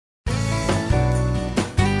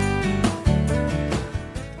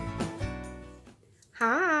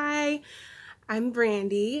Hi, I'm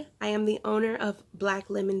Brandy. I am the owner of Black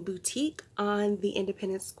Lemon Boutique on the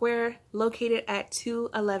Independence Square, located at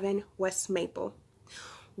 211 West Maple.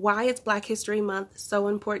 Why is Black History Month so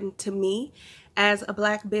important to me as a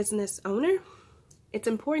Black business owner? It's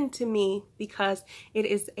important to me because it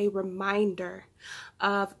is a reminder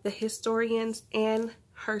of the historians and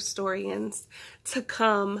herstories to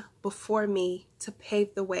come before me to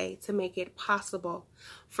pave the way, to make it possible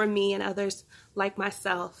for me and others like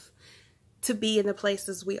myself to be in the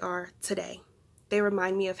places we are today. They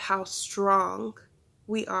remind me of how strong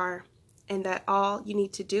we are and that all you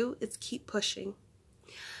need to do is keep pushing.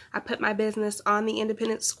 I put my business on the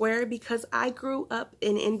Independence Square because I grew up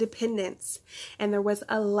in Independence and there was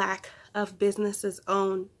a lack of businesses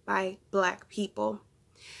owned by Black people.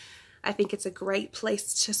 I think it's a great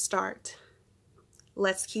place to start.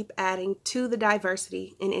 Let's keep adding to the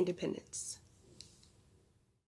diversity in Independence.